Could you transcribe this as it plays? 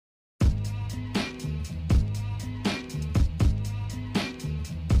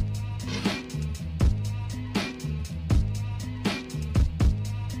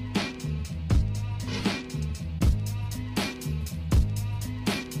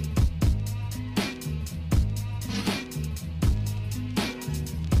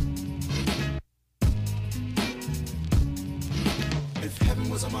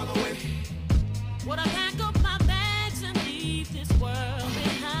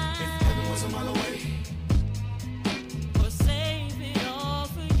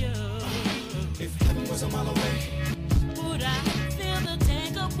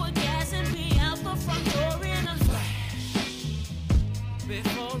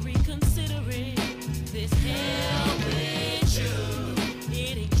reconsider it. This hell with you.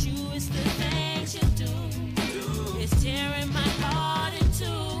 It ain't you, it's the things you do. It's tearing my heart in two.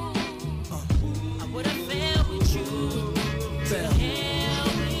 I would have failed with you.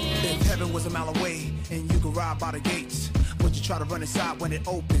 If heaven was a mile away and you could ride by the gates, would you try to run inside when it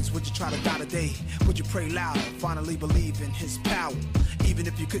opens? Would you try to die today? Would you pray louder, finally believe in his power? Even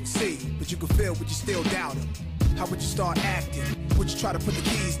if you couldn't see, but you could feel, would you still doubt him? How would you start acting? Would you try to put the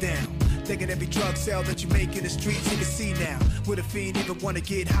keys down? Thinking every drug sale that you make in the streets he can see now. Would a fiend even want to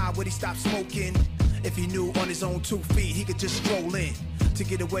get high? Would he stop smoking? If he knew on his own 2 feet he could just stroll in to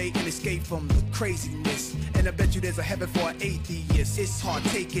get away and escape from the craziness. And I bet you there's a heaven for an atheist. It's hard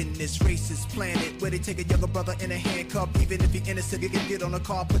taking this racist planet where they take a younger brother in a handcuff. Even if he innocent, you can get on a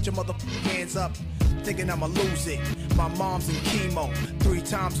car, put your motherfucking hands up. Thinking I'ma lose it. My mom's in chemo 3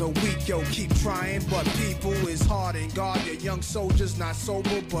 times a week, yo, keep trying. But people is hard and God, your young soldiers not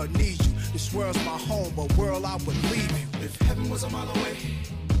sober but need you. This world's my home, but world I would leave you. If heaven was a mile away,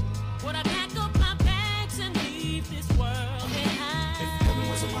 would I pack up my bags and leave this world behind? if heaven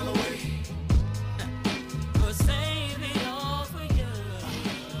was a mile away, But save it all for you.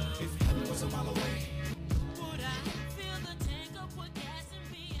 if heaven was a mile away. Would I fill the tank up with gas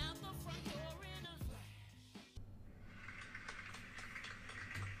and be out the front door in a flash?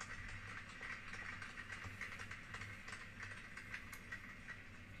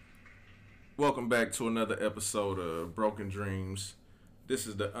 Welcome back to another episode of Broken Dreams. This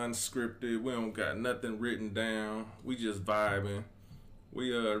is the unscripted. We don't got nothing written down. We just vibing.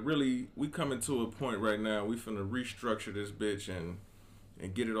 We coming to a point right now. We finna restructure this bitch and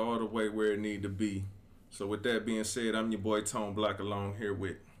get it all the way where it need to be. So with that being said, I'm your boy Tone Block along here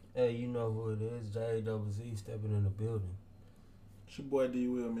with. Hey, you know who it is? J-double-Z stepping in the building. It's your boy D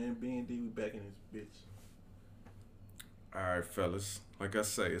Will, man. B&D, we back in this bitch. Alright, fellas. Like I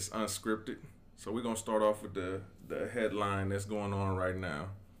say, it's unscripted. So we're gonna start off with the headline that's going on right now.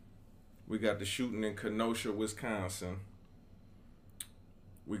 We got the shooting in Kenosha, Wisconsin.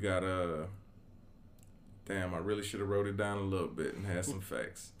 We got damn, I really should have wrote it down a little bit and had some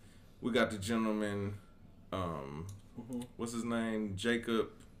facts. We got the gentleman, what's his name? Jacob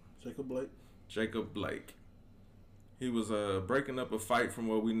Blake. He was breaking up a fight from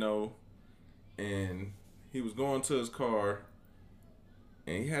what we know, and he was going to his car,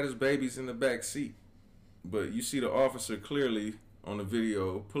 and he had his babies in the back seat. But you see the officer clearly on the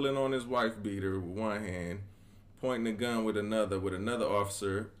video pulling on his wife beater with one hand, pointing the gun with another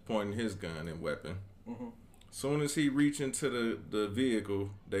officer pointing his gun and weapon. Soon as he reach into the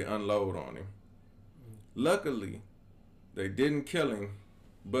vehicle, they unload on him. Luckily, they didn't kill him,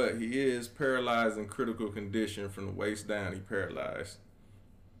 but he is paralyzed in critical condition from the waist down. He paralyzed.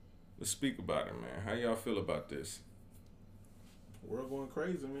 Let's speak about it, man. How y'all feel about this? World going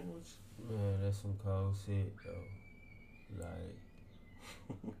crazy, man. Man, that's some cold shit, though. Like,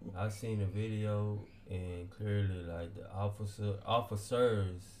 I seen the video, and clearly, like, the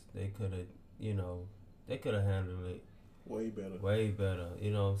officers, they could have handled it Way better.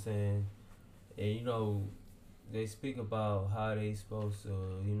 you know what I'm saying? And, they speak about how they supposed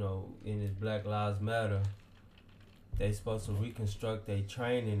to, in this Black Lives Matter, they supposed to reconstruct their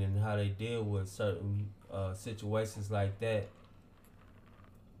training and how they deal with certain situations like that.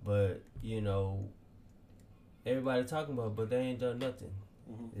 But, everybody talking about it, but they ain't done nothing.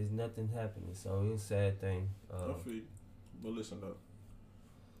 There's nothing happening, so it's a sad thing. I feel you. But listen, though.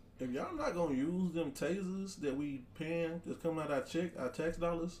 If y'all not going to use them tasers that we paying that's coming out our tax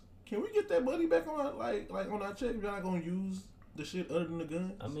dollars, can we get that money back on our, like on our check if y'all not going to use the shit other than the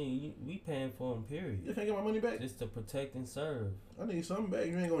guns? I mean, we paying for them, period. You can't get my money back? Just to protect and serve. I need something back.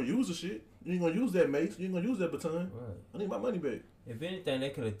 You ain't going to use the shit. You ain't going to use that mace. You ain't going to use that baton. Right. I need my money back. If anything,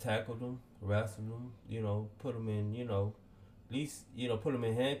 they could have tackled them, wrestled them, put them in, at least, put them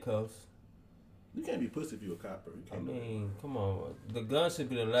in handcuffs. You can't be pussy if you a cop, bro. I mean, come on. The gun should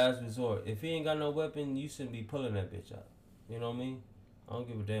be the last resort. If he ain't got no weapon, you shouldn't be pulling that bitch out. You know what I mean? I don't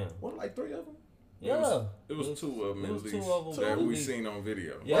give a damn. What, like 3 of them? Yeah. It was 2 of them at least two of them that we seen on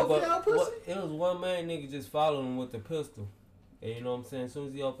video. Yeah, Both y'all pussy? it was one man nigga just following him with the pistol. And you know what I'm saying? As soon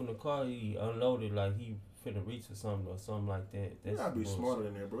as he opened the car, he unloaded like he finna reach for something or something like that. You gotta be smarter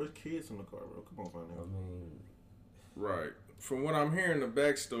than that, bro. There's kids in the car, bro. Come on, find out. I mean... Right. From what I'm hearing, the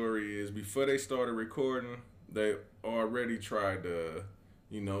backstory is before they started recording, they already tried to,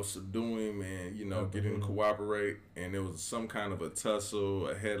 subdue him and, get him to cooperate. And there was some kind of a tussle,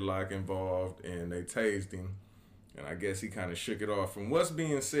 a headlock involved, and they tased him. And I guess he kind of shook it off. From what's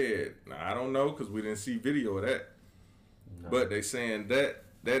being said, now I don't know because we didn't see video of that. No. But they saying that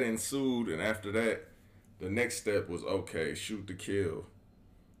ensued, and after that, the next step was, okay, shoot to kill.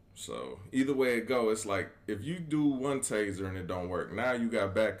 So either way it go, it's like if you do one taser and it don't work, now you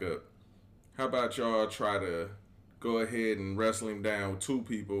got backup. How about y'all try to go ahead and wrestle him down with 2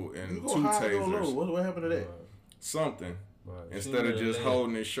 people and You 2 go high, go tasers? low. What happened to that? Something. Right. Instead of just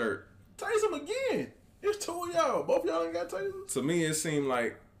holding his shirt. Tase him again. It's 2 of y'all. Both of y'all ain't got tasers? To me, it seemed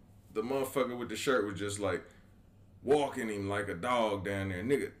like the motherfucker with the shirt was just like walking him like a dog down there.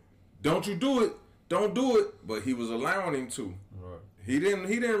 Nigga, don't you do it. Don't do it. But he was allowing him to. Right. He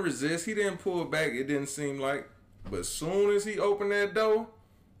didn't resist. He didn't pull back. It didn't seem like. But soon as he opened that door,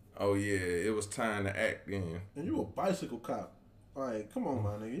 oh yeah, it was time to act then. And you a bicycle cop. Like, come on,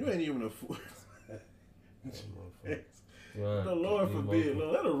 my nigga. You ain't even a fool. Right. The Lord forbid.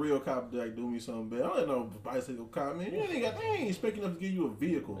 Look, let a real cop like do me something bad. I don't know bicycle cop, man. You ain't got. They ain't expecting enough to give you a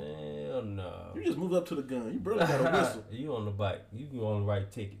vehicle. Hell no. You just move up to the gun. You barely got a whistle. You on the bike. You can on the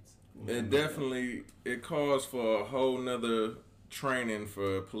right tickets. It calls for a whole nother training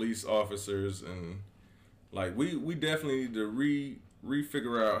for police officers, and like we definitely need to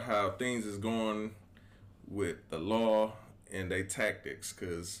refigure out how things is going with the law and they tactics,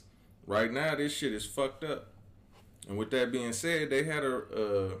 because right now this shit is fucked up. And with that being said, they had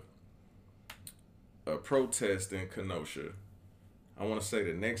a protest in Kenosha. I want to say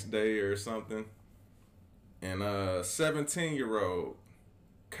the next day or something. And 17-year-old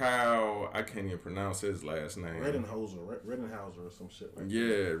Kyle, I can't even pronounce his last name. Rittenhauser or some shit like that.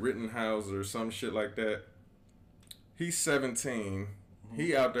 Yeah, Rittenhauser, some shit like that. He's 17.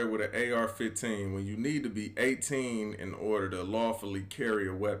 He out there with an AR-15 when you need to be 18 in order to lawfully carry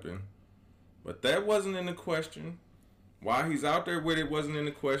a weapon. But that wasn't in the question. Why he's out there with it wasn't in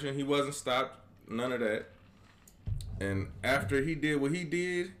the question. He wasn't stopped. None of that. And after he did what he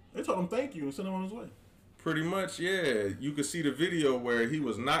did, they told him thank you and sent him on his way. Pretty much, yeah. You could see the video where he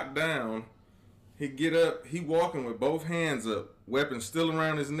was knocked down. He get up. He walking with both hands up, weapon still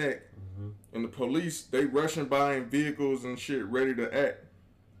around his neck. And the police, they rushing by in vehicles and shit, ready to act.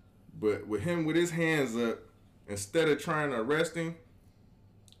 But with him with his hands up, instead of trying to arrest him,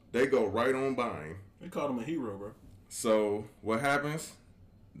 they go right on by him. They called him a hero, bro. So what happens?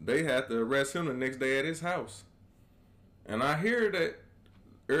 They had to arrest him the next day at his house. And I hear that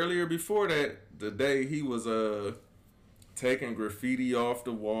earlier before that, the day he was taking graffiti off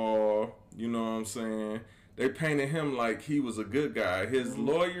the wall, you know what I'm saying? They painted him like he was a good guy. His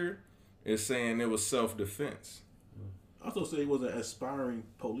lawyer is saying it was self-defense. I also say he was an aspiring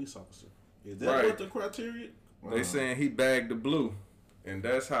police officer. Is that what the criteria? They saying he bagged the blue. And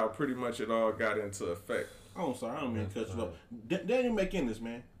that's how pretty much it all got into effect. Oh, I'm sorry. I don't mean to cut you up. Daniel McInnes,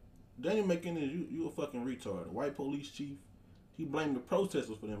 man. Daniel McInnes, you a fucking retard. A white police chief. He blamed the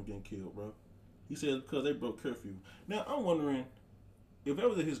protesters for them getting killed, bro. He said because they broke curfew. Now, I'm wondering, if that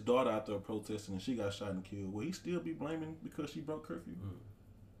was his daughter out there protesting and she got shot and killed, will he still be blaming because she broke curfew?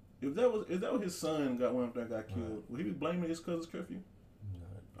 If that was his son got killed, would he be blaming his cousin's curfew?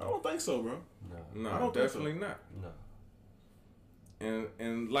 No. I don't think so, bro. No, definitely not. No.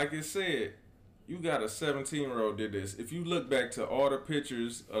 And like it said, you got a 17-year-old did this. If you look back to all the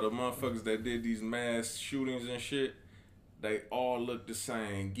pictures of the motherfuckers that did these mass shootings and shit, they all look the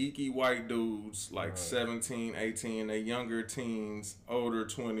same. Geeky white dudes, like 17, 18, they younger teens, older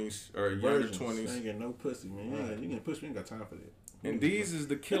 20s, or younger 20s. You ain't getting no pussy, man. You getting pussy, you ain't got time for that. And these is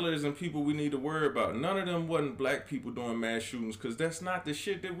the killers and people we need to worry about. None of them wasn't black people doing mass shootings, because that's not the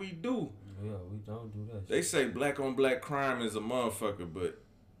shit that we do. Yeah, we don't do that. They say black on black crime is a motherfucker, but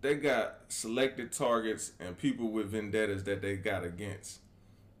they got selected targets and people with vendettas that they got against.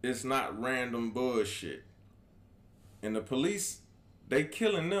 It's not random bullshit. And the police, they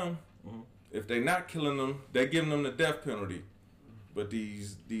killing them. If they not killing them, they giving them the death penalty. But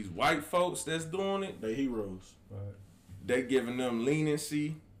these white folks that's doing it, they heroes. Right. They giving them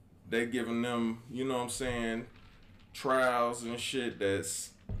leniency. They giving them, you know what I'm saying, trials and shit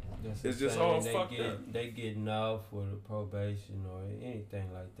it's just all fucked up. They getting off with a probation or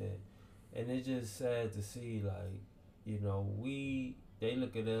anything like that. And it's just sad to see, like, you know, they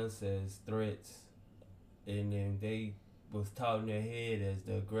look at us as threats, and then they was taught in their head as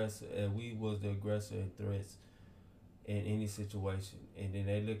the aggressor, and we was the aggressor and threats in any situation. And then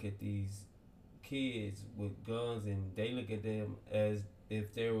they look at these kids with guns, and they look at them as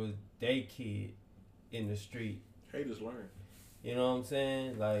if there was they kid in the street. Haters learn. You know what I'm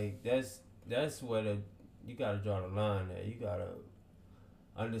saying? Like that's where you gotta draw the line there. You gotta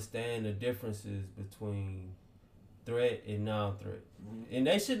understand the differences between threat and non-threat, and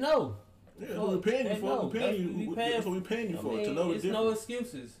they should know. Yeah, that's what we're paying you for. That's what we're paying you for, to know the difference. There's no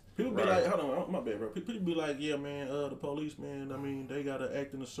excuses. People be like, hold on, my bad, bro. People be like, yeah, man, the police, man, I mean, they gotta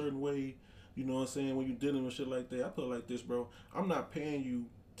act in a certain way. You know what I'm saying? When you dealing with shit like that, I put it like this, bro. I'm not paying you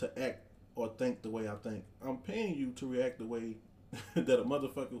to act or think the way I think. I'm paying you to react the way that a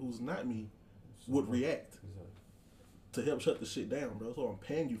motherfucker who's not me would react. To help shut the shit down, bro. That's what I'm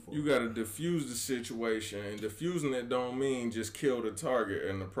paying you for. You gotta diffuse the situation, and diffusing it don't mean just kill the target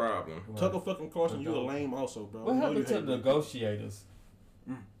and the problem. Right. Tucker fucking Carlson, you a lame also, bro. What happened to the negotiators?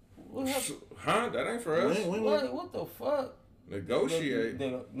 What happened? Huh? That ain't for us. What the fuck? Negotiate.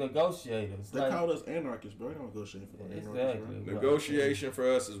 The negotiators. They called us anarchists, bro. They don't negotiate for anarchists, bro. Negotiation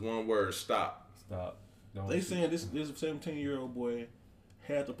for us is one word: stop. Stop. They saying this 17-year-old boy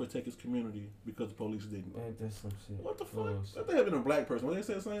had to protect his community because the police didn't. Man, that's some shit. What the fuck? If they had been a black person, would they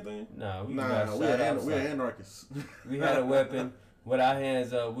say the same thing? Nah, we're anarchists. We had a weapon with our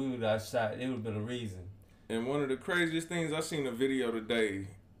hands up. We would have shot. It would have been a reason. And one of the craziest things, I seen a video today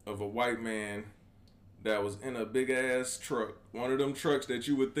of a white man that was in a big ass truck. One of them trucks that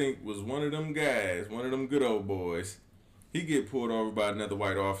you would think was one of them guys, one of them good old boys. He get pulled over by another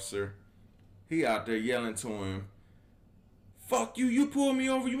white officer. He out there yelling to him, "Fuck you, you pull me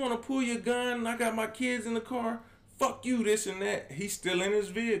over, you want to pull your gun, I got my kids in the car, fuck you, this and that." He's still in his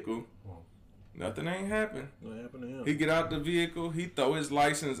vehicle. Nothing ain't happened. What happened to him? He get out the vehicle, he throw his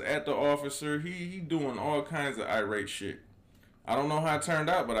license at the officer, he doing all kinds of irate shit. I don't know how it turned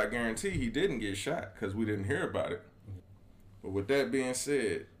out, but I guarantee he didn't get shot because we didn't hear about it. But with that being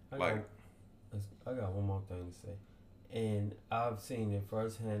said, I got one more thing to say. And I've seen it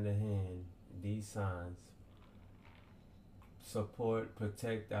firsthand to hand, these signs. Support,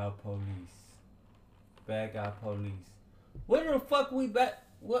 protect our police. Bag our police. What the fuck we back?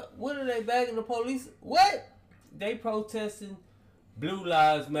 What are they bagging the police? What? They protesting Blue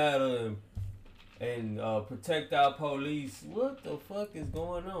Lives Matter and protect our police. What the fuck is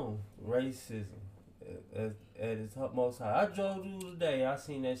going on? Racism at its most high. I drove through today. I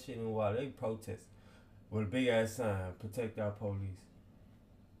seen that shit in a while. They protest with a big ass sign, protect our police.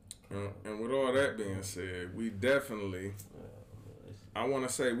 And with all that being said, we definitely, I want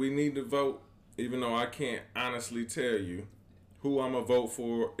to say we need to vote, even though I can't honestly tell you who I'm going to vote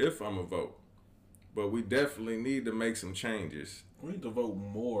for if I'm going to vote. But we definitely need to make some changes. We need to vote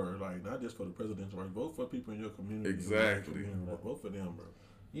more, like not just for the presidential race. Vote for people in your community. Exactly. Vote for them, bro.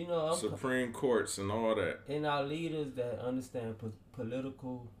 You know, Supreme Courts and all that. And our leaders that understand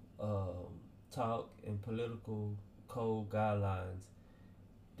political talk and political code guidelines,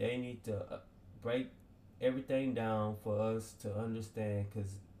 they need to break everything down for us to understand.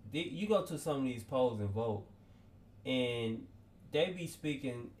 Because you go to some of these polls and vote, and they be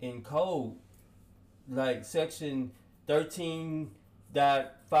speaking in code, like section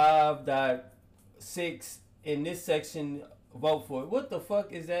 13.5.6 in this section, vote for it. What the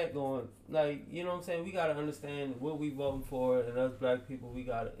fuck is that going? Like, you know what I'm saying? We gotta understand what we voting for, and us black people,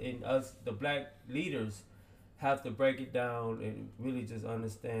 the black leaders have to break it down and really just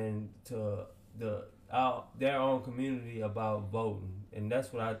understand to their own community about voting. And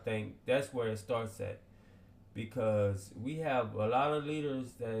that's what I think, that's where it starts at. Because we have a lot of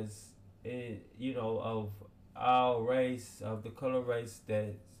leaders that's, of our race, of the color race,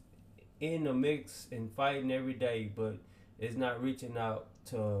 that's in the mix and fighting every day, but it's not reaching out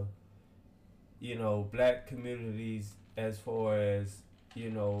to, black communities as far as,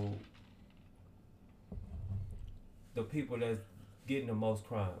 the people that's getting the most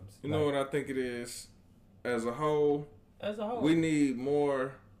crimes. You know what I think it is? As a whole, we need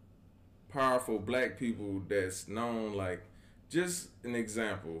more powerful black people that's known, like, just an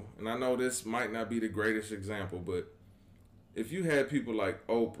example. And I know this might not be the greatest example, but if you had people like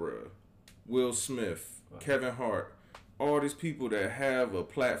Oprah, Will Smith, Kevin Hart, all these people that have a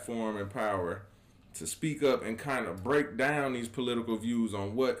platform and power to speak up and kind of break down these political views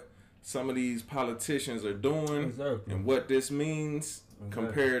on what some of these politicians are doing and what this means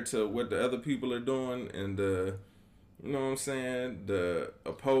compared to what the other people are doing and the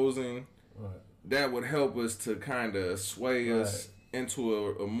opposing, that would help us to kind of sway us into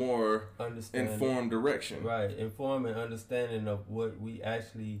a more informed direction. Right, informed and understanding of what we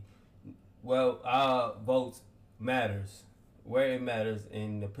actually, our votes matters, where it matters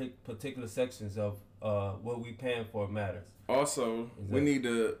in the particular sections of what we paying for matters. Also, we need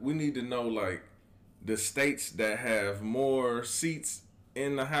to know, like, the states that have more seats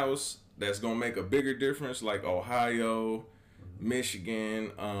in the House that's gonna make a bigger difference, like Ohio,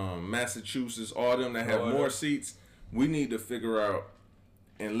 Michigan, Massachusetts, all them that have more seats. We need to figure out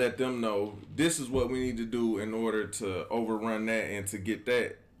and let them know this is what we need to do in order to overrun that and to get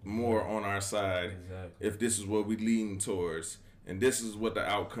that more on our side. Exactly. If this is what we're leaning towards, and this is what the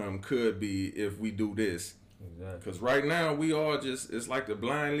outcome could be if we do this. Exactly. Because right now we all it's like the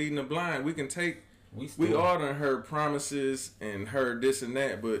blind leading the blind. We can take we all done heard promises and heard this and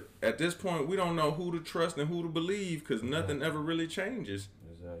that, but at this point, we don't know who to trust and who to believe because nothing ever really changes.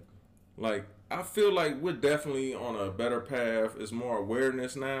 Exactly. Like, I feel like we're definitely on a better path. It's more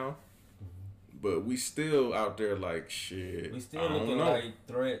awareness now, but we still out there like, shit. We still looking like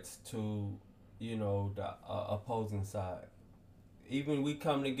threats to, you know, the opposing side. Even we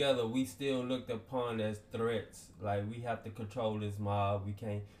come together, we still looked upon as threats. Like, we have to control this mob. We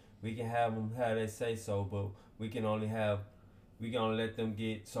can have them have their say so, but we can only let them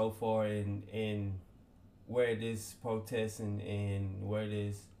get so far in where this protest and where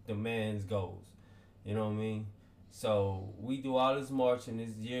this demands goes. You know what I mean? So we do all this marching,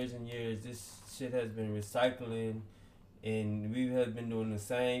 this years and years. This shit has been recycling, and we have been doing the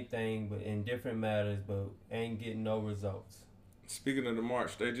same thing, but in different matters, but ain't getting no results. Speaking of the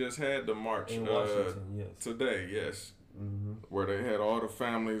march, they just had the march In Washington, yes. Today, yes. Mm-hmm. Where they had all the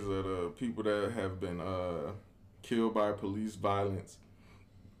families of the people that have been killed by police violence.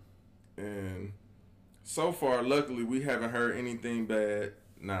 And so far, luckily, we haven't heard anything bad.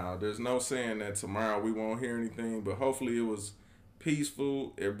 Now, there's no saying that tomorrow we won't hear anything, but hopefully it was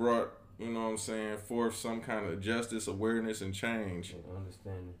peaceful. It brought, you know what I'm saying, forth some kind of justice, awareness, and change. Yeah,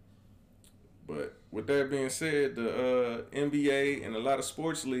 understanding. But with that being said, the NBA and a lot of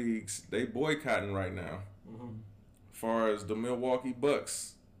sports leagues, they boycotting right now. Mm-hmm. As far as the Milwaukee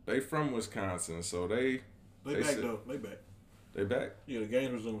Bucks, they from Wisconsin, so they back said, though. They back. They back? Yeah, the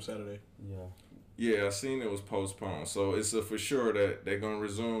games resume Saturday. Yeah. Yeah, I seen it was postponed, so it's a for sure that they're gonna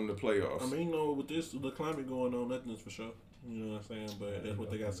resume the playoffs. I mean, you know, with the climate going on, nothing is for sure. You know what I'm saying? But that's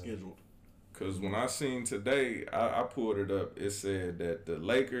what they got scheduled. Cause when I seen today, I pulled it up. It said that the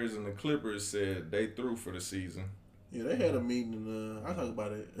Lakers and the Clippers said they through for the season. Yeah, they had a meeting, and I talk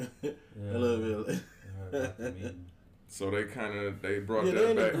about it Yeah. a little bit. I heard about the meeting. So they brought Yeah, that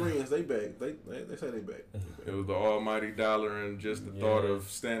they in back. agreement. They back. They say they back. It was the almighty dollar and just the thought of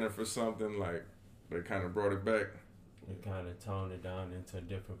standing for something. Like they kind of brought it back. It kind of toned it down into a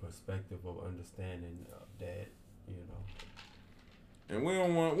different perspective of understanding that, you know. And we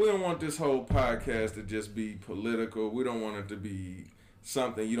don't want this whole podcast to just be political. We don't want it to be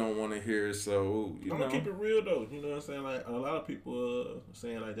something you don't want to hear. So I'm gonna keep it real though. You know what I'm saying? Like a lot of people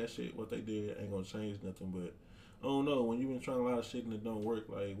saying like that shit, what they did ain't gonna change nothing. But I don't know. When you've been trying a lot of shit and it don't work,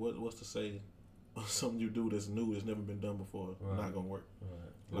 like what's to say something you do that's new that's never been done before not gonna work?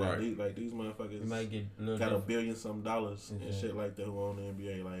 Right. These motherfuckers You might get got $1 billion some dollars and shit like that who own the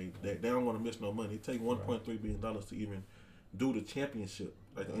NBA. Like they don't want to miss no money. It takes $1.3 billion to even do the championship,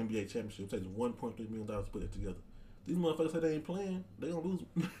 like the NBA championship. It takes $1.3 million to put it together. These motherfuckers say they ain't playing. They gonna lose.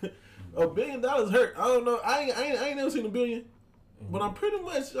 $1 billion hurt. I don't know. I ain't never seen $1 billion, but I'm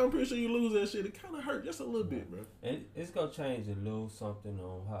pretty sure you lose that shit. It kind of hurt just a little bit, bro. And it's gonna change a little something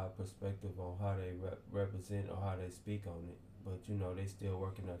on how perspective on how they represent or how they speak on it. But you know they still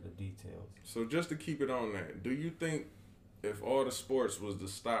working out the details. So just to keep it on that, do you think if all the sports was to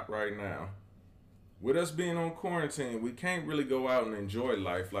stop right now, with us being on quarantine, we can't really go out and enjoy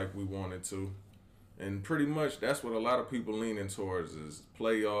life like we wanted to? And pretty much that's what a lot of people leaning towards is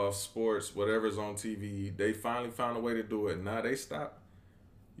playoffs, sports, whatever's on TV. They finally found a way to do it. Now they stop.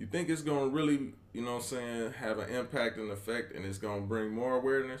 You think it's going to really, you know what I'm saying, have an impact and effect and it's going to bring more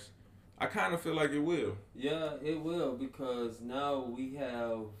awareness? I kind of feel like it will. Yeah, it will because now we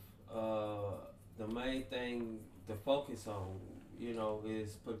have the main thing to focus on, you know,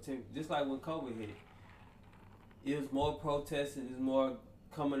 is just like when COVID hit. It was more protesting, it was more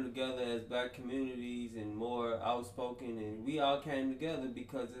coming together as black communities and more outspoken, and we all came together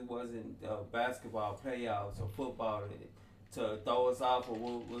because it wasn't basketball playouts or football to throw us off of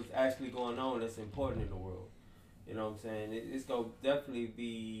what was actually going on that's important in the world. You know what I'm saying? It's going to definitely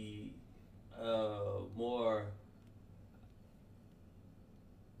be more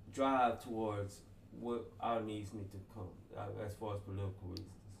drive towards what our needs need to come as far as political reasons.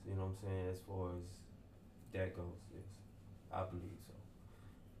 You know what I'm saying? As far as that goes, yes, I believe so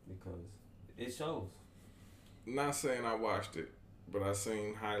because it shows. Not saying I watched it, but I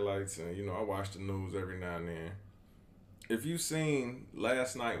seen highlights and you know I watch the news every now and then. If you seen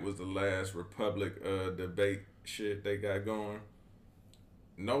last night was the last Republic debate shit they got going,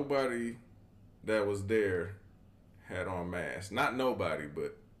 nobody that was there had on masks. Not nobody,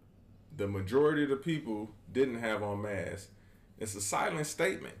 but the majority of the people didn't have on masks. It's a silent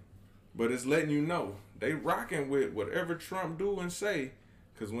statement, but it's letting you know they rocking with whatever Trump do and say.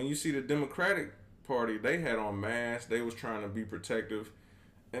 Because when you see the Democratic Party, they had on masks. They was trying to be protective.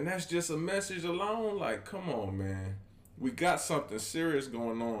 And that's just a message alone. Like, come on, man. We got something serious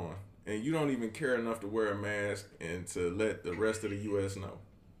going on. And you don't even care enough to wear a mask and to let the rest of the U.S. know.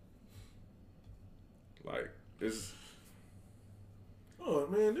 Like, it's... Oh,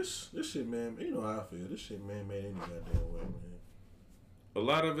 man, this shit, man, you know how I feel. This shit man-made any goddamn way, man. A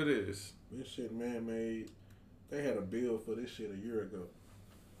lot of it is. This shit man-made. They had a bill for this shit a year ago.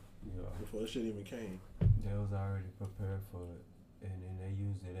 Yeah. Before this shit even came. They was already prepared for it, and then they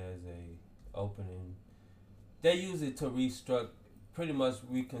used it as a opening. They use it to pretty much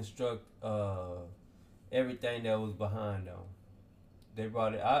reconstruct everything that was behind them. They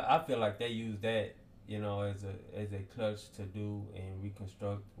brought it. I feel like they used that, you know, as a clutch to do and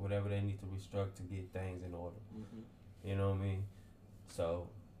reconstruct whatever they need to reconstruct to get things in order. Mm-hmm. You know what I mean? So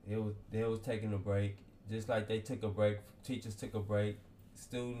they was taking a break, just like they took a break. Teachers took a break,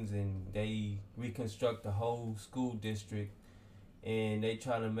 students, and they reconstruct the whole school district, and they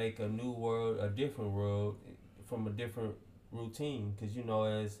try to make a new world, a different world, from a different routine. Cause you know,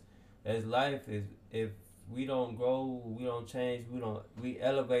 as life is, if we don't grow, we don't change, we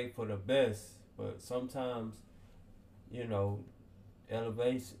elevate for the best. But sometimes, you know,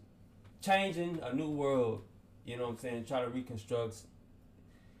 elevation, changing a new world. You know what I'm saying? Try to reconstruct.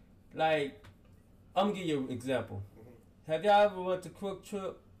 Like, I'm gonna give you an example. Have y'all ever went to Quick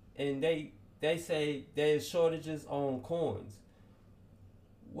Trip and they say there's shortages on coins?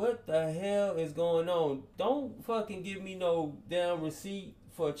 What the hell is going on? Don't fucking give me no damn receipt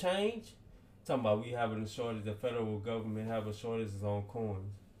for change. Talking about we having a shortage, the federal government having shortages on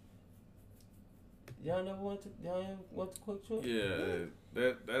coins. Y'all went to Quick Trip?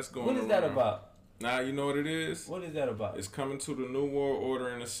 Yeah, that's going What is around. that about? Nah, you know what it is? What is that about? It's coming to the New World Order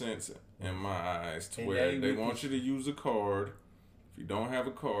in a sense, in my eyes, to And where they want you to use a card. If you don't have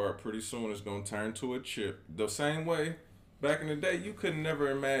a card, pretty soon it's going to turn to a chip. The same way, back in the day, you could never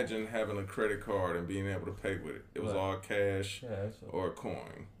imagine having a credit card and being able to pay with it. It was all cash or a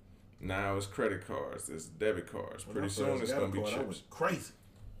coin. Now it's credit cards, it's debit cards. Pretty soon it's going to be chips. I was crazy.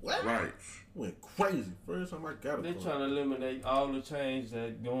 What? Right. Went crazy. First time I got a They card. trying to eliminate all the change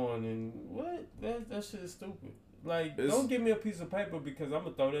that going and what? That shit is stupid. Like, don't give me a piece of paper because I'm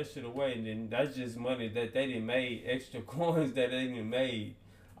gonna throw that shit away, and then that's just money that they didn't made, extra coins that they didn't made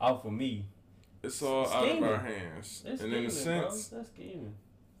off of me. It's all scheming. out of our hands. That's and in a scheming, sense, bro. That's scheming.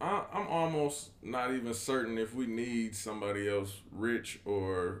 I'm almost not even certain if we need somebody else rich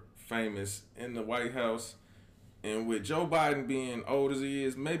or famous in the White House. And with Joe Biden being old as he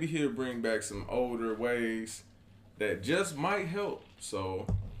is, maybe he'll bring back some older ways that just might help. So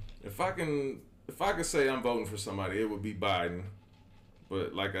if I can say I'm voting for somebody, it would be Biden.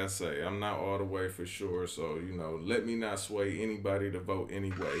 But like I say, I'm not all the way for sure. So, you know, let me not sway anybody to vote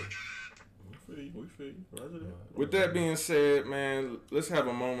anyway. We feel you. With that being said, man, let's have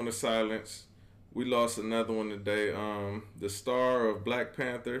a moment of silence. We lost another one today. The star of Black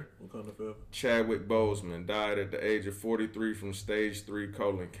Panther, Chadwick Boseman, died at the age of 43 from stage 3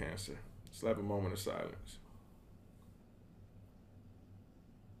 colon cancer. Let's have a moment of silence.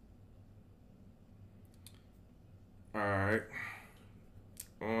 All right.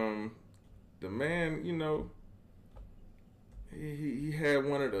 The man, you know, he had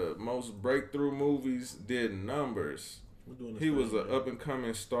one of the most breakthrough movies, did numbers. He was an up and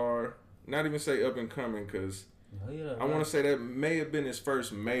coming star. Not even say up and coming, because I want to say that may have been his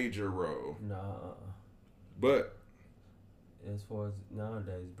first major role. Nah. But as far as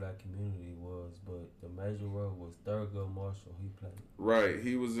nowadays, Black Community was, but the major role was Thurgood Marshall. He played. Right,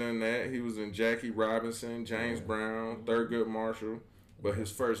 he was in that. He was in Jackie Robinson, James Brown, Thurgood Marshall. But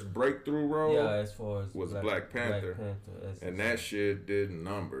his first breakthrough role, as far as was Black Panther. And that shit did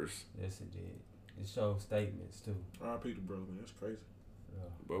numbers. Yes, it did. It showed statements too. R.I.P. the brother, man. That's crazy. Yeah.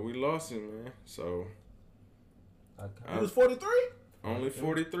 But we lost him, man. So he was 43. Only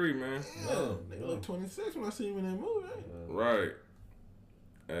 43, man. Yeah, nigga look 26 when I see him in that movie. Right.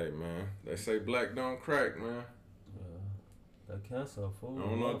 Hey, man. They say black don't crack, man. That cancer fool. I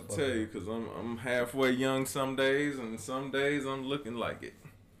don't know what to tell you, because I'm halfway young some days, and some days I'm looking like it.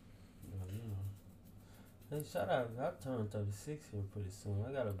 Hey, shout out. I turned 36 here pretty soon.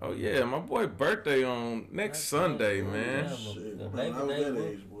 I got a. Oh, yeah. My boy birthday on next Sunday, man. Shit, man, I was that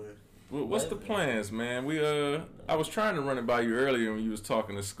age, boy. What's the plans, man? I was trying to run it by you earlier when you was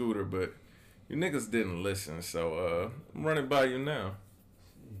talking to Scooter, but you niggas didn't listen, so I'm running by you now.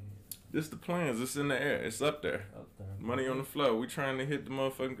 This the plans. It's in the air. It's up there. Money on the floor. We trying to hit the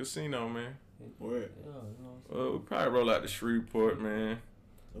motherfucking casino, man. Where? We probably roll out to Shreveport, man.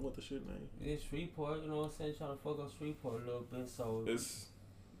 What the shit name? It's Shreveport, you know what I'm saying? Trying to fuck up Shreveport a little bit, so.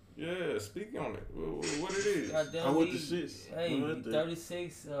 Speak on it. What it is. I want the shits. Hey,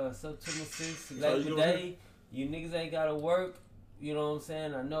 36, September 6th, Labor Day. You niggas ain't gotta work. you know what I'm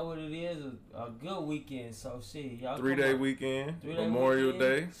saying? I know what it is, a good weekend. So shit, y'all 3-day weekend, 3-day Memorial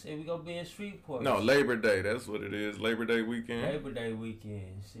Day. Shit, we gonna be in Shreveport. No, Labor Day. That's what it is. Labor Day weekend. Labor Day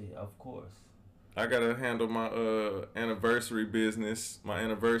weekend. Shit, of course. I gotta handle my anniversary business. My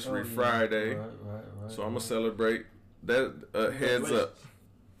anniversary Friday. Right. So I'm gonna celebrate. That heads up.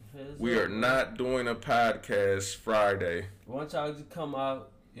 We are not doing a podcast Friday. Once y'all just come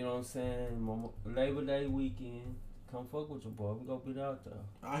out, you know what I'm saying? Labor Day weekend. Come fuck with your boy. We gonna be out there.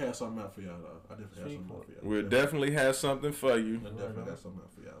 I have something out for y'all though. I definitely have something out for y'all. We'll definitely have something for you. I definitely got something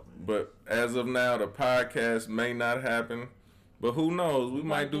out for y'all, man. But as of now, the podcast may not happen. But who knows? We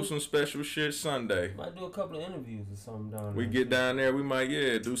might do some special shit Sunday. Might do a couple of interviews or something down there. We get down there, we might,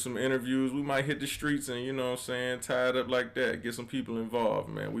 do some interviews. We might hit the streets and, you know what I'm saying, tie it up like that. Get some people involved,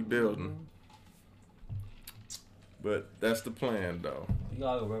 man. We building. But that's the plan, though. You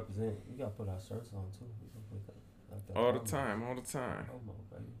gotta represent. You gotta put our shirts on, too. We gonna put that All the time. Come on,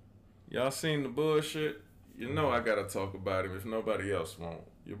 baby. Y'all seen the bullshit? You know I gotta talk about him if nobody else won't.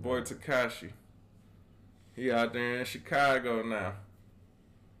 Your boy Tekashi. He out there in Chicago now.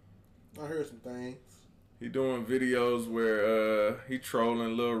 I heard some things. He doing videos where he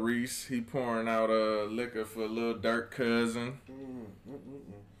trolling Lil Reese. He pouring out liquor for Lil Durk cousin.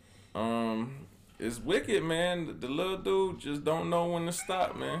 It's wicked, man. The little dude just don't know when to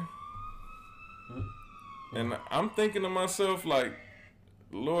stop, man. And I'm thinking to myself, like,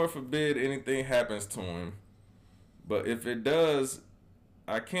 Lord forbid anything happens to him. But if it does,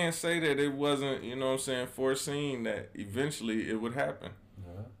 I can't say that it wasn't, you know what I'm saying, foreseen that eventually it would happen.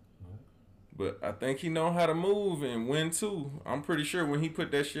 But I think he know how to move and when to. I'm pretty sure when he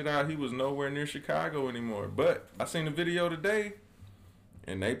put that shit out, he was nowhere near Chicago anymore. But I seen the video today,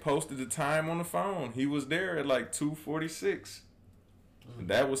 and they posted the time on the phone. He was there at like 2:46.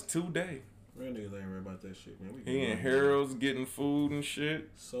 That was today. Real niggas ain't worried about that shit, man. He in Harold's getting food and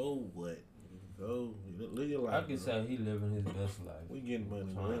shit. So what? Go live your life. I can say he living his best life. We getting money,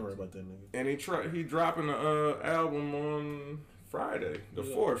 man. I ain't worried about that nigga. And he dropping the album on Friday, the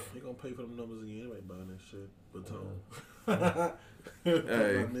 4th. He gonna pay for them numbers again. Anybody buying that shit? But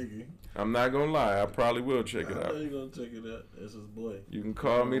Hey, nigga. I'm not gonna lie. I probably will check it I know out. you gonna check it out. That's his boy. You can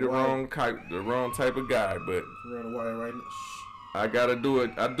call me the wrong type of guy, but Around the wire right now. I gotta do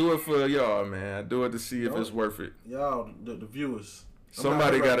it. I do it for y'all, man. I do it to see if it's worth it. Y'all, the viewers.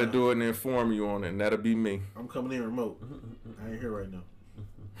 Somebody gotta do it and inform you on it, and that'll be me. I'm coming in remote. I ain't here right now.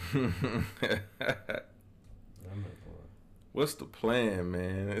 What's the plan,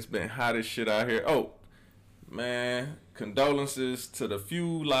 man? It's been hot as shit out here. Oh, man, condolences to the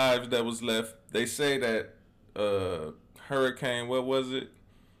few lives that was left. They say that hurricane, what was it?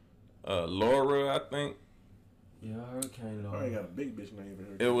 Laura, I think. Yeah, Hurricane Laura. I ain't got a big bitch name for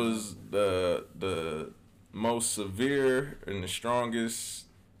her. It was the most severe and the strongest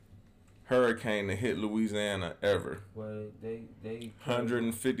hurricane to hit Louisiana ever. Well, they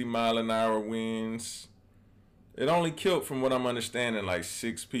 150-mile-an-hour winds. It only killed, from what I'm understanding, like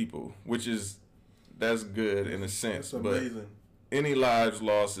 6 people, that's good in a sense. That's amazing. But any lives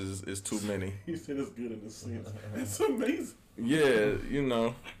lost is too many. He said it's good in a sense. That's amazing. Yeah, you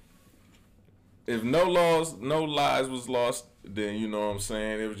know. If no lives was lost, then you know what I'm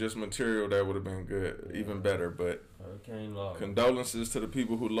saying, it was just material that would have been good, even better. But Hurricane Laura. Condolences to the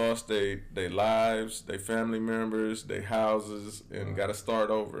people who lost their lives, their family members, their houses, and got to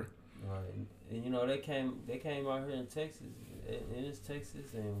start over. Right. And you know they came out here in Texas, in this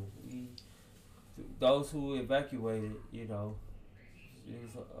Texas, and those who evacuated, you know, it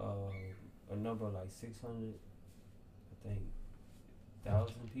was a number like 600, I think,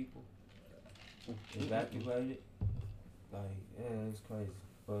 1,000 people evacuated. Like, yeah, it was crazy.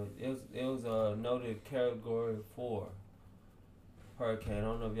 But it was a noted Category 4 hurricane. I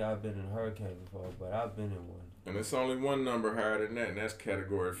don't know if y'all been in a hurricane before, but I've been in one. And it's only one number higher than that, and that's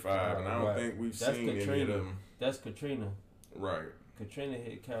Category 5. And I don't think we've seen Katrina. any of them. That's Katrina. Right. Katrina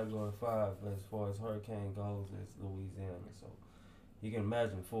hit Category 5 as far as hurricane goes as Louisiana. So you can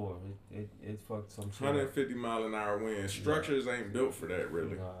imagine 4. It fucked some shit. 150-mile-an-hour winds. Structures ain't built for that,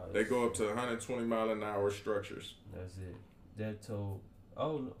 really. Nah, they go up to 120-mile-an-hour structures. That's it. That told.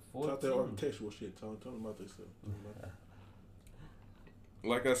 Oh, no, 14. Talk that architectural shit. Tell them about this stuff.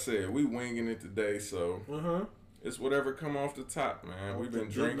 Like I said, we winging it today, so it's whatever come off the top, man. We've been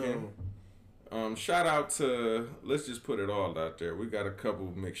drinking. Shout out to, let's just put it all out there. We got a couple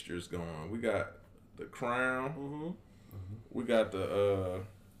mixtures going. We got the Crown. We got the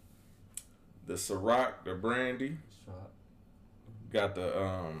Ciroc, the brandy. Got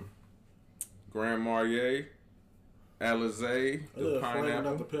the Grand Marnier, Alizé, the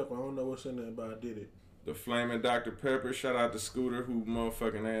pineapple. Out the pepper. I don't know what's in there, but I did it. The Flaming Dr. Pepper. Shout out to Scooter, who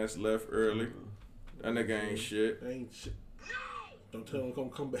motherfucking ass left early. That nigga ain't shit. Ain't shit. Don't tell him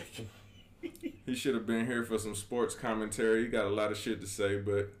come back. He should have been here for some sports commentary. He got a lot of shit to say,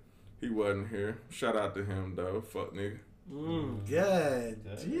 but he wasn't here. Shout out to him, though. Fuck, nigga. God,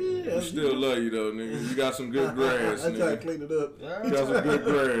 yeah. We still love you, though, nigga. You got some good grass, I nigga. try to clean it up. You got some good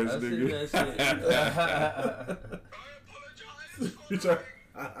grass, I see nigga. that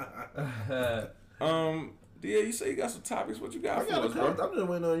shit. Yeah, you say you got some topics. What you got I for got us, bro? I'm just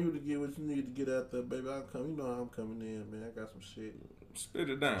waiting on you to get what you need to get out there, baby. I'll come. You know how I'm coming in, man. I got some shit. Spit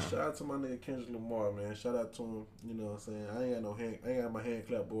it down. Shout out to my nigga Kendrick Lamar, man. Shout out to him. You know what I'm saying? I ain't got my hand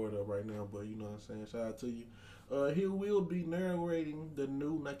clap board up right now, but you know what I'm saying? Shout out to you. He will be narrating the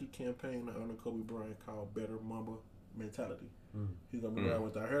new Nike campaign to honor Kobe Bryant called Better Mamba Mentality. He's gonna be around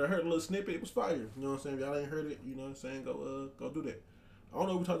with that. I heard a little snippet. It was fire. You know what I'm saying? If y'all ain't heard it, you know what I'm saying? Go do that. I don't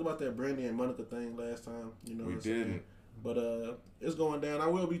know if we talked about that Brandy and Monica thing last time. You know what I'm saying? didn't. But it's going down. I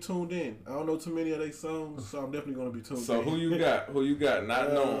will be tuned in. I don't know too many of their songs, so I'm definitely gonna be tuned in. So who you got? Who you got?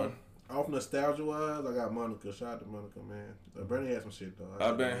 Not knowing. Off nostalgia wise, I got Monica. Shout out to Monica, man. Brandy had some shit though.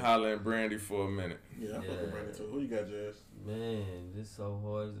 I've been hollering Brandy for a minute. Yeah, I fuck with Brandy too. Who you got, Jazz? Man, this so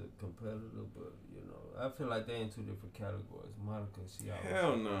hard as a competitor, but you know, I feel like they in two different categories. Monica, she always.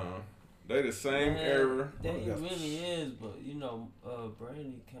 Hell no. They the same era. They really is, but you know,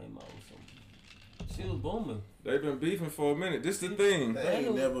 Brandy came out with some. She was booming. They've been beefing for a minute. This the thing. They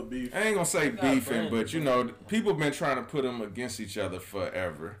ain't never beef. I ain't gonna say got beefing, Brandy. but you know, people been trying to put them against each other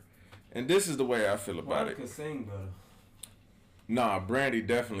forever. And this is the way I feel about Monica it. sing better. Nah, Brandy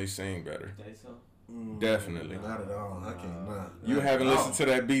definitely sing better. They so. Definitely. Not at all. I can't. Nah. You haven't listened to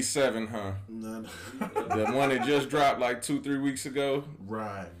that B7, huh? Nah. The one that just dropped like 2-3 weeks ago.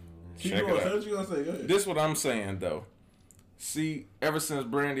 Right. Check it out. What you gonna say? Go ahead. This what I'm saying though. See, ever since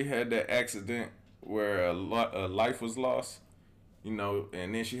Brandy had that accident where a life was lost, you know,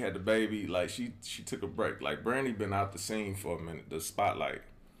 and then she had the baby, like she took a break. Like Brandy been out the scene for a minute, the spotlight.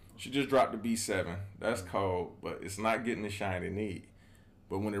 She just dropped the B7. That's cold, but it's not getting the shine it need.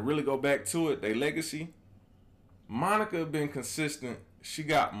 But when it really go back to it, they legacy, Monica been consistent. She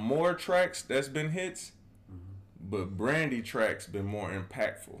got more tracks that's been hits, but Brandy tracks been more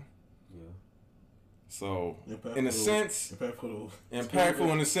impactful. Yeah. So Impactful, in a sense,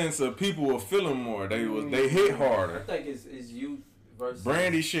 impactful in the sense of people were feeling more. They hit I harder. think it's youth versus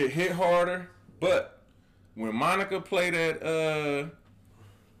Brandy shit hit harder, but when Monica played that,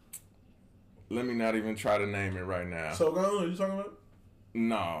 let me not even try to name it right now. So go on. You talking about?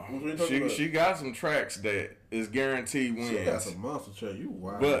 No, What you talking about? she got some tracks that is guaranteed wins. She got some monster track. You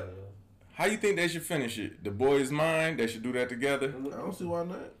wild. But how you think they should finish it? The Boy Is Mine. They should do that together. I don't see why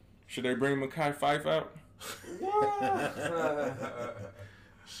not. Should they bring Mekhi Phife out?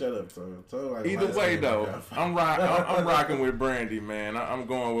 Shut up, Tom. Like Either way, though, I'm rocking with Brandy, man. I'm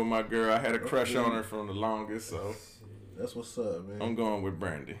going with my girl. I had a crush on her from the longest, so that's what's up, man. I'm going with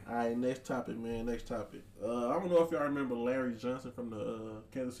Brandy. All right, next topic, man. Next topic. I don't know if y'all remember Larry Johnson from the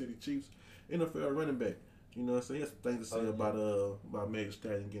Kansas City Chiefs, NFL running back. You know what I'm saying? He has some things to say about Megan Thee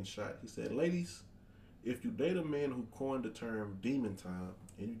Stallion getting shot. He said, "Ladies, if you date a man who coined the term demon time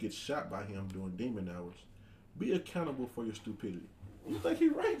and you get shot by him during demon hours, be accountable for your stupidity." You think he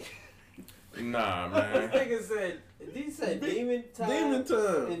right? Nah, man. Nigga said, did he say demon time? Demon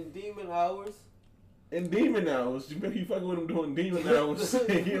time. In demon hours? In demon hours, you think you fucking with him doing demon hours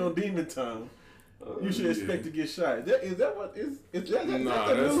and he on demon time. You should expect to get shot. Is that what is that? Nah,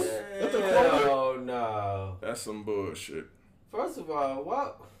 the that's- news? That's a quote. Oh no. That's some bullshit. First of all,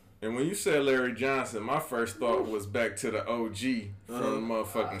 what? And when you said Larry Johnson, my first thought was back to the OG from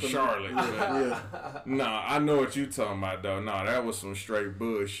motherfucking Charlotte. Yeah. Nah, I know what you talking about, though. Nah, that was some straight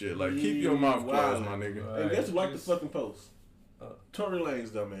bullshit. Like, keep your mouth closed, my nigga. And guess who liked the fucking post? Tory Lane's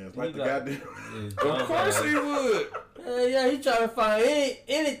dumbass. Like the goddamn. Of course he would. Yeah, he trying to find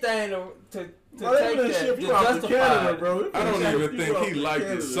anything to Bro, they take wouldn't that ship to you off to justify Canada, it. bro. I don't even think he liked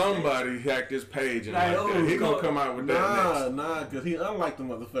Canada. it. Somebody hacked his page and Like, like that. He gonna come out with that next. Nah, because he unliked the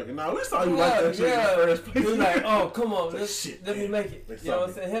motherfucker. Nah, we saw you like that shit in the first place. He was like, oh, come on, Like, shit, let me man. make it. They You know what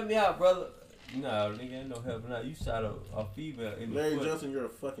I'm saw me. saying? Help me out, brother. No, nigga, ain't no helping out. You shot a female in the Larry foot. Johnson, you're a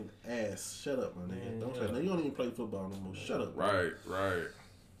fucking ass. Shut up, my nigga. Man, Don't yeah. say that. You don't even play football no more. Shut up. Right.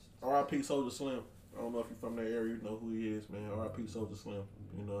 R.I.P. Soldier Slim. I don't know if you're from that area, you know who he is, man. R.I.P. Soldier Slim.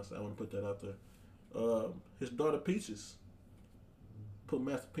 You know what I'm saying? I want to put that out there. His daughter Peaches put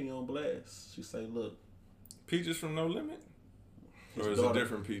Master P on blast. She say, look. Peaches from No Limit? His Or is it daughter-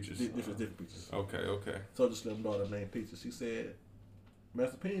 different Peaches? Different Peaches. Okay. Soldier Slim daughter named Peaches. She said,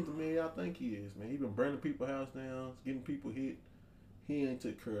 Master P ain't the man y'all think he is, man. He been burning people's house down, getting people hit. He ain't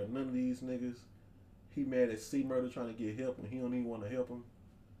took care of none of these niggas. he mad at C Murder trying to get help when he don't even want to help him.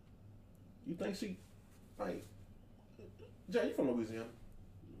 You think she, like, Jay, you from Louisiana?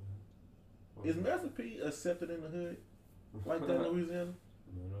 Is Master P accepted in the hood like that in Louisiana?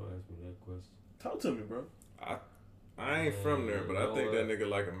 Man, don't ask me that question. Talk to me, bro. I ain't from there, but I think that nigga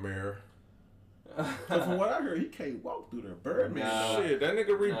like a mayor. Cause from what I heard, he can't walk through there. Birdman. Nah. Shit, that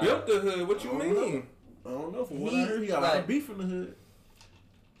nigga rebuilt the hood. What you mean? I don't know. From what I heard, he got a lot of beef in the hood.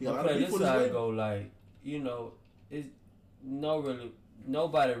 He got a lot of beef with his how baby. it go, like, you know, it's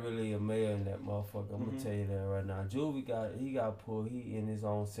nobody really a mayor in that motherfucker. I'm gonna tell you that right now. Juvie got pulled. He in his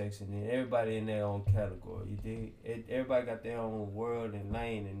own section, and everybody in their own category. You dig? Everybody got their own world and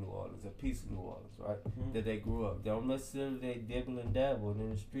lane in New Orleans, a piece of New Orleans, right? That they grew up. They don't necessarily they dibble and dabble in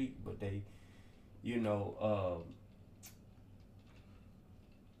the street, but they, you know,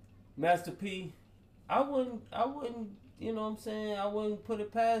 Master P. I wouldn't. You know what I'm saying? I wouldn't put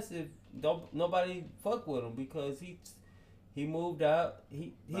it past if nobody fuck with him because he moved out.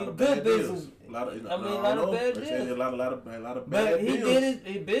 He a good business. A lot of bad deals. A lot of bad but he deals. did it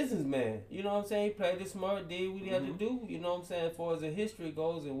a businessman. You know what I'm saying? He played it smart, did what he had to do. You know what I'm saying? As far as the history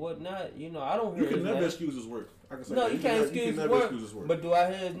goes and whatnot, you know, I don't hear You can his never name. excuse his work. I can say No, that. you can't excuse his work. But do I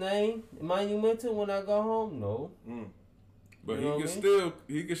hear his name monumental when I go home? No. But you know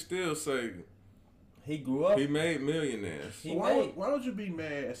he can still say he grew up. He made millionaires. Why would you be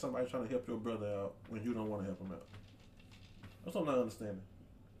mad at somebody trying to help your brother out when you don't want to help him out? That's what I'm not understanding.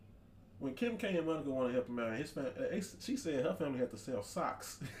 When Kim K and Monica want to help him out, his family, she said her family had to sell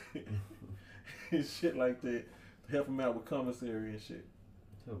socks and shit like that to help him out with commissary and shit.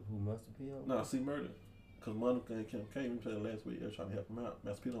 Who Master P? No, see Murder. Because Monica and Kim K, we played last week, they were trying to help him out.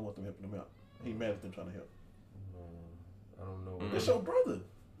 Master P don't want them helping him out. He mad at them trying to help. I don't know. It's your brother.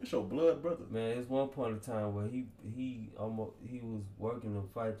 It's your blood brother. Man, it's one point in time where he was working to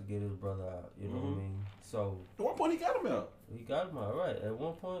fight to get his brother out. You know what I mean? So at one point he got him out. He got him out, right? At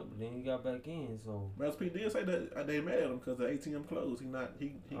one point, but then he got back in. So Master P did say that they mad at him because the ATM closed. He I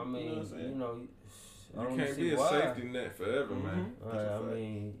mean, you know what I'm saying? you know, I don't can't see be a why. safety net forever, man. Right? I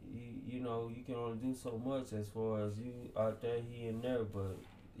mean, you know, you can only do so much as far as you out there, he in there, but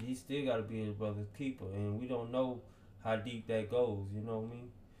he still got to be his brother's keeper, and we don't know how deep that goes. You know what I mean?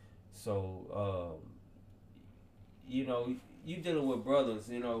 So, you know, you dealing with brothers,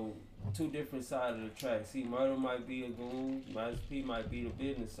 you know, two different sides of the track. See, Murder might be a goon, Master P might be the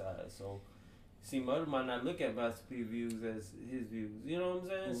business side. So, see, Murder might not look at Master P views as his views. You know what I'm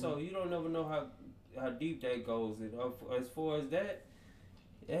saying? So, you don't never know how deep that goes. And as far as that,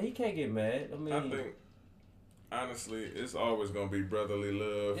 yeah, he can't get mad. I mean, I think, honestly, it's always going to be brotherly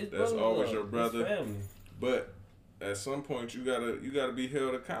love. That's brotherly always love. your brother. It's family. But at some point, you gotta be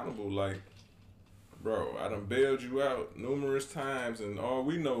held accountable. Like, bro, I done bailed you out numerous times, and all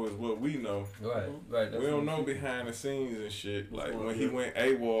we know is what we know. Right. We don't know behind the scenes and shit. Like when he went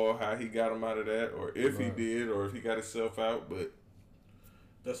AWOL, how he got him out of that, or if he did, or if he got himself out. But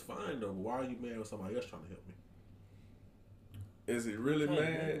that's fine though. But why are you mad with somebody else trying to help me? Is he really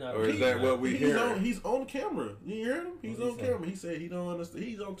mad, not or is that what we hear? He's on camera. You heard him? He's on camera. He said he don't understand.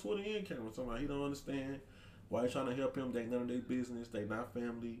 He's on Twitter and camera. Somebody he don't understand why you trying to help him. They none of their business. They not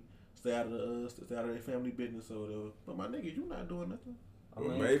family. Stay out of stay out of their family business or whatever. But my nigga, you not doing nothing. I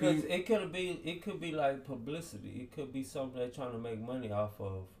mean, maybe it could be like publicity. It could be something they're trying to make money off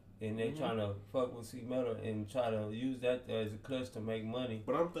of, and they're trying to fuck with C Metal and try to use that as a clutch to make money.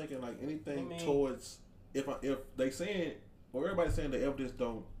 But I'm thinking like anything towards if they saying or everybody's saying the evidence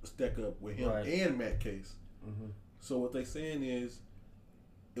don't stack up with him and Matt case. So what they saying is,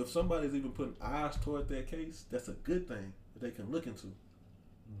 if somebody's even putting eyes toward that case, that's a good thing that they can look into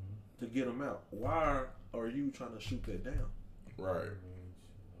to get him out. Why are you trying to shoot that down? Right.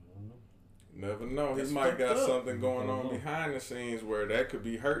 Never know. That's he might got up. something going on behind the scenes where that could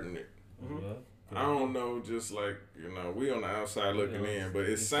be hurting it. I don't know, just like, you know, we on the outside looking in, but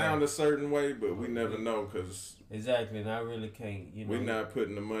it sound a certain way, but we never know because... Exactly, and I really can't, you know... We not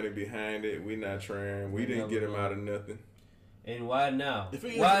putting the money behind it. We not trying. We didn't get him out of nothing. And why now? If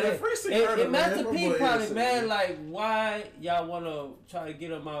why and Master P probably mad, like, why y'all want to try to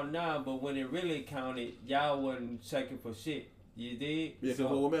get him out now, but when it really counted, y'all wasn't checking for shit. You did? Yeah,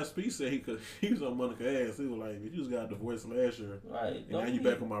 because when Master P said he was on Monica ass, he was like, you just got divorced last year. Right. And now you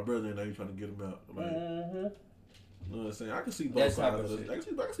back with my brother and now you trying to get him out. Like, you know what I'm saying? I can see both That type sides of of it. I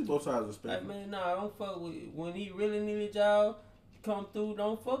can see both sides of the spectrum. Like, man, nah, don't fuck with... When he really needed y'all to come through,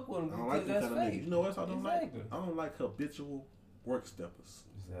 don't fuck with him I don't because like that that's kind of fake. nigga. You know what else I don't Exactly. like? I don't like habitual work steppers.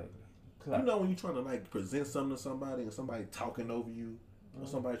 Exactly. You know when you trying to like present something to somebody and somebody talking over you, or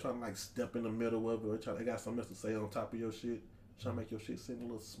somebody trying to like step in the middle of it, or they got something else to say on top of your shit, trying to make your shit seem a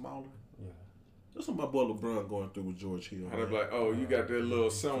little smaller. Yeah. That's what my boy LeBron going through with George Hill. How they be like, oh, you got that little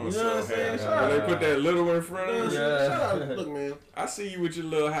so-and-so You know what I'm saying? hat. When they put that little one in front of you. Shout out, look, man. I see you with your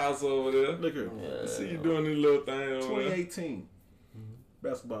little house over there. Look here. I see you doing this little thing over there. 2018,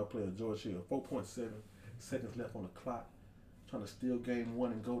 basketball player George Hill, 4.7 seconds left on the clock, trying to steal game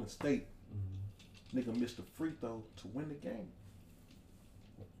 1 in Golden State. Nigga missed a free throw to win the game.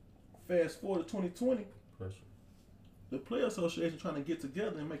 Fast forward to 2020. Pressure. The Player Association trying to get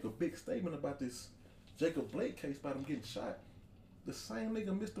together and make a big statement about this Jacob Blake case about him getting shot. The same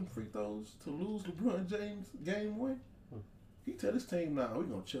nigga missed them free throws to lose LeBron James game 1. He tell his team, nah, we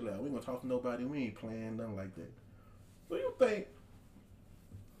gonna chill out. We gonna talk to nobody. We ain't playing nothing like that. So you think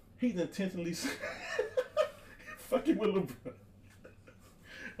he's intentionally fucking with LeBron?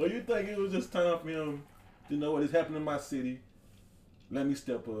 Or you think it was just time for him, you know what, it's happening in my city. Let me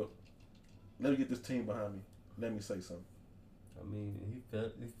step up. Let me get this team behind me. Let me say something. I mean, he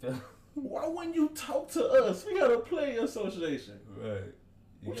felt. Why wouldn't you talk to us? We got a player association. Right.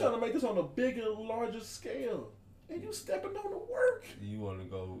 We're trying to make this on a bigger, larger scale. And you stepping on the work. You want to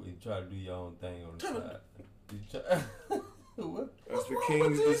go and try to do your own thing on the Trying side. You try, what? That's the wrong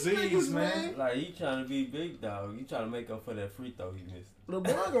king's with these disease, niggas, man. Like, he trying to be big dog. You trying to make up for that free throw he missed.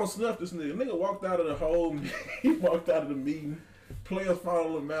 LeBron gonna snuff this nigga. Nigga walked out of the whole he walked out of the meeting. Players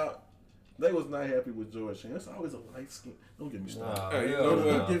followed him out. They was not happy with George. It's always a light skin. Don't get me started. Nah, Hey, you hell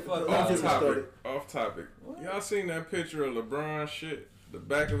know nah. what? Fuck Don't Off get me topic. started. Off topic. Y'all seen that picture of LeBron shit? The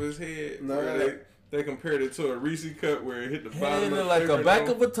back of his head? No. Where they compared it to a Reese cup where it hit the He bottom of look the like a paper back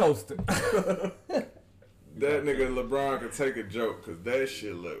though. of a toaster. That nigga LeBron could take a joke because that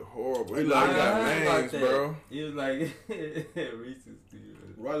shit look horrible. He I like heard got about names, that. bro. He was like Reese's to you.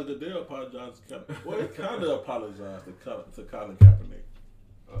 Roger Goodell apologized. Well, he kind of apologized to Colin Kaepernick.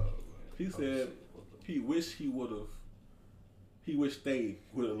 He said he wished they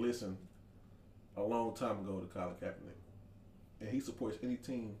would have listened a long time ago to Colin Kaepernick, and he supports any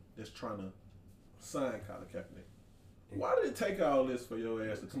team that's trying to sign Colin Kaepernick. Why did it take all this for your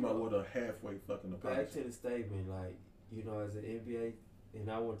ass to come out with a halfway fucking Back apology? to the statement, like, you know, as an NBA, and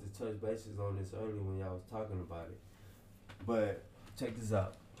I want to touch bases on this earlier when y'all was talking about it. But check this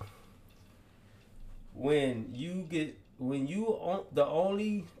out. When you the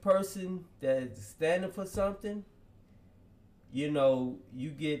only person that's standing for something, you know, you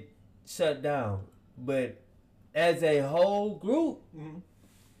get shut down. But as a whole group,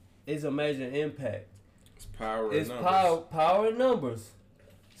 it's a major impact. It's power It's in numbers. power in numbers.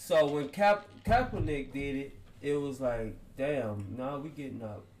 So when Kaepernick did it, it was like, damn, nah, we getting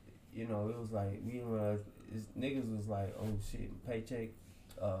up. You know, it was like, we didn't realize, niggas was like, oh shit, paycheck,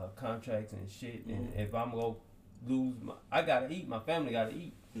 contracts and shit. And if I'm going to lose, I got to eat, my family got to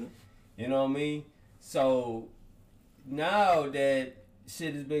eat. You know what I mean? So now that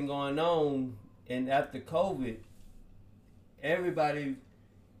shit has been going on, and after COVID, everybody,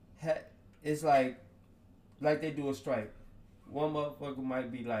 it's like they do a strike. One motherfucker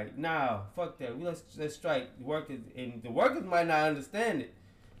might be like, nah, fuck that. Let's strike. The workers might not understand it.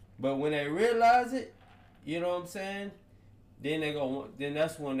 But when they realize it, you know what I'm saying? Then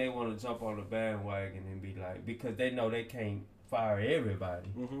that's when they want to jump on the bandwagon and be like, because they know they can't fire everybody.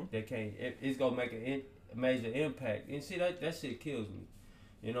 They can't. It's gonna make a major impact. And see, that shit kills me.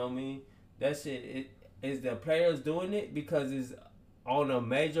 You know what I mean? That shit. Is the players doing it because it's on a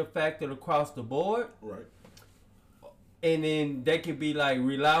major factor across the board? Right. And then they could be like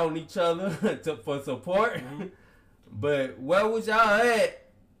rely on each other for support. But where was y'all at?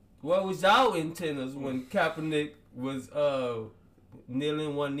 Where was y'all antennas when Kaepernick was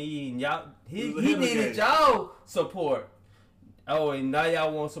kneeling one knee and y'all he needed y'all support? Oh, and now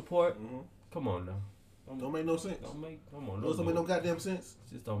y'all want support? Come on now. Don't make no sense. Come on. Don't make no goddamn sense.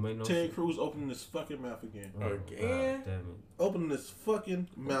 Just don't make no Ted sense. Cruz opening his fucking mouth again. Again? God damn it. Opening his fucking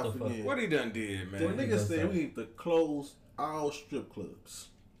mouth the fuck? again. What he done did, The man? nigga said we need to close all strip clubs.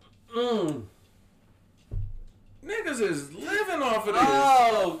 Niggas is living off of this.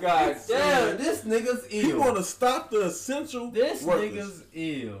 Oh god damn, this nigga's ill. He want to stop the essential This workers. nigga's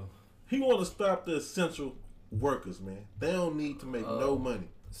ill. He want to stop the essential workers, man. They don't need to make no money.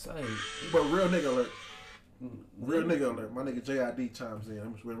 Same. But real nigga alert. Real nigga alert. My nigga JID chimes in.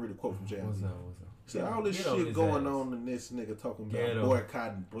 I'm just going to read a quote from JID. What's up? See, all this Get on shit his going ass. on in this nigga talking Get about him.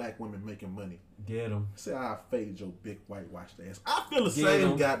 boycotting black women making money. Get him. Say, I'll fade your big whitewashed ass. I feel the Get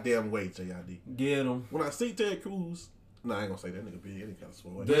same him. goddamn way, JID. Get him. When I see Ted Cruz, nah, I ain't gonna say that nigga big. Any kind of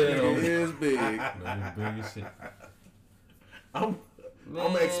swore. Get That him. nigga is big. Nigga big as shit. I'm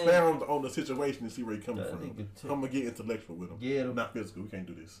gonna expound on the situation and see where he coming That from. nigga I'm gonna get intellectual with him. Get him. Not physical. We can't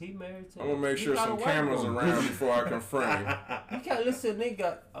do this. He married to I'm gonna make he sure got some a white cameras woman. around before I confront him. You can't listen,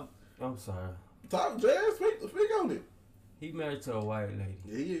 nigga. I'm sorry. Talk, Jazz. Speak on it. He married to a white lady.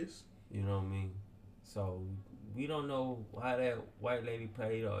 Yeah, he is. You know what I mean? So we don't know how that white lady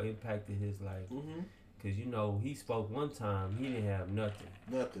played or impacted his life. Mm-hmm. Cause you know he spoke one time, he didn't have nothing.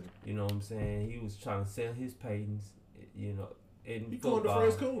 Nothing. You know what I'm saying? He was trying to sell his patents. You know, in He football. going to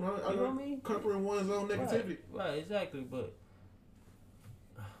first cool. You know what I mean? Conquering one's own negativity. Right, exactly. But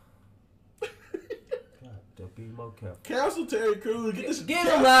God, be more careful. Counsel Terry Crews. Get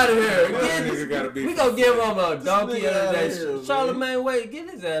him out of here. Nigga gotta be. We gonna give him a donkey of the nigga day. outta here, Charlamagne Wade, get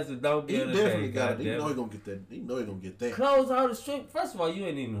his ass a donkey He of the day. definitely got it. He goddamn know it. he gonna get that. He know he gonna get that. Close all the strip. First of all, you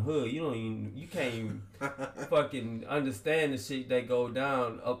ain't in the hood. You can't even fucking understand the shit that go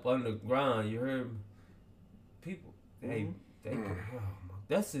down up underground. You heard me? People,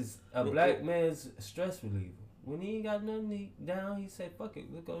 that's a black man's stress reliever. When he ain't got nothing down, he say, "Fuck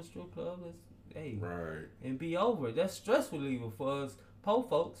it, let's go to strip club. Right. And be over." That's stress reliever for us poor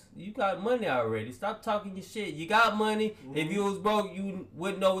folks. You got money already. Stop talking your shit. You got money. Mm-hmm. If you was broke, you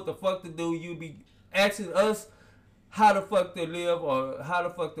wouldn't know what the fuck to do. You'd be asking us how the fuck to live or how the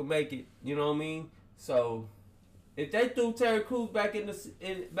fuck to make it. You know what I mean? So if they threw Terry Crews back in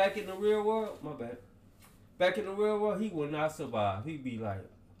the real world, my bad. Back in the real world, he would not survive. He'd be like,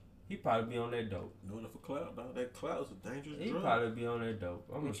 he'd probably be on that dope. No enough for cloud, dog. That cloud's a dangerous drug. He'd probably be on that dope.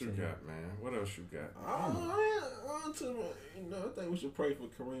 What you got, man? What else you got? I think we should pray for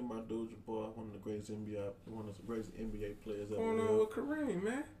Kareem Abdul-Jabbar, one of the greatest NBA players ever. What's going on with Kareem,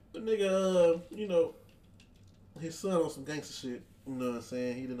 man? The nigga, his son on some gangster shit. You know what I'm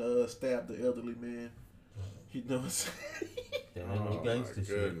saying? He done stabbed the elderly man. You know what I'm saying? That ain't no gangster shit.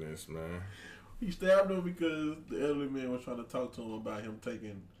 Goodness, man. He stabbed him because the elderly man was trying to talk to him about him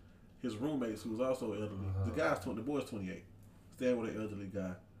taking his roommates, who was also elderly. The boy's 28. Staying with an elderly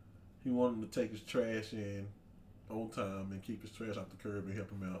guy. He wanted him to take his trash in on time and keep his trash off the curb and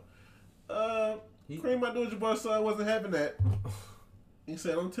help him out. Kareem Abdul-Jabbar's son wasn't having that. He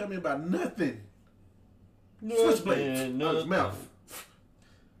said, "Don't tell me about nothing." Switchblade out his mouth.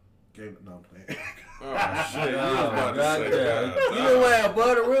 Gave it. No, I'm playing. Oh shit! You was about to say that. You know where I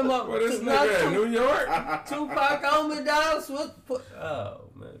bought a rim up? What is nigga in New York? Tupac on me, dog. Oh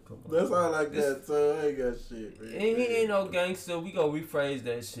man, come on. That's all I got. So I ain't got shit, man. And he ain't no gangster. We gonna rephrase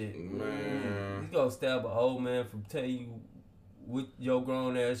that shit. Man. You gonna stab an old man from telling you what your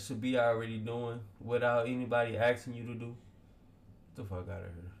grown ass should be already doing without anybody asking you to do? Get the fuck out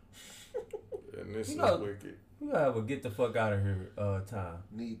of here. And this is wicked. You gotta have a get the fuck out of here time.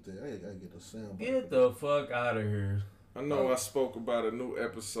 Need that. I gotta get a sound. Get the fuck out of here. I know I spoke about a new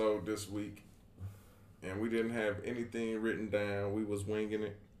episode this week, and we didn't have anything written down. We was winging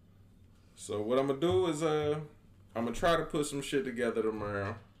it. So what I'm gonna do is I'm gonna try to put some shit together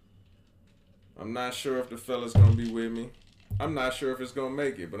tomorrow. I'm not sure if the fella's gonna be with me. I'm not sure if it's gonna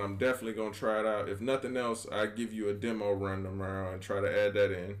make it, but I'm definitely gonna try it out. If nothing else, I give you a demo run tomorrow and try to add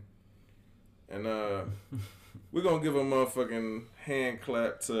that in. And we're going to give a motherfucking hand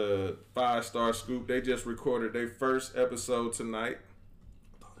clap to 5 Star Scoop. They just recorded their first episode tonight.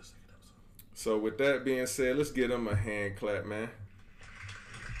 So with that being said, let's give them a hand clap, man.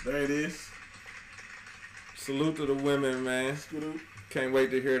 There it is. Salute to the women, man. Can't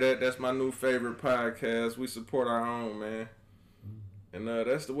wait to hear that. That's my new favorite podcast. We support our own, man. And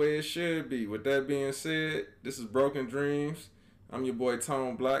that's the way it should be. With that being said, this is Broken Dreams. I'm your boy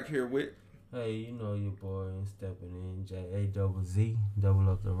Tone Black here with... Hey, you know your boy ain't stepping in, J-A-double-Z, double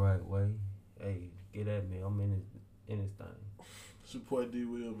up the right way. Hey, get at me, I'm in his thing. Support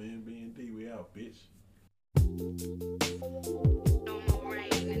D-Will, man, B&D, we out, bitch. No more rain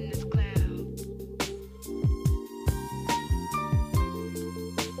in this class.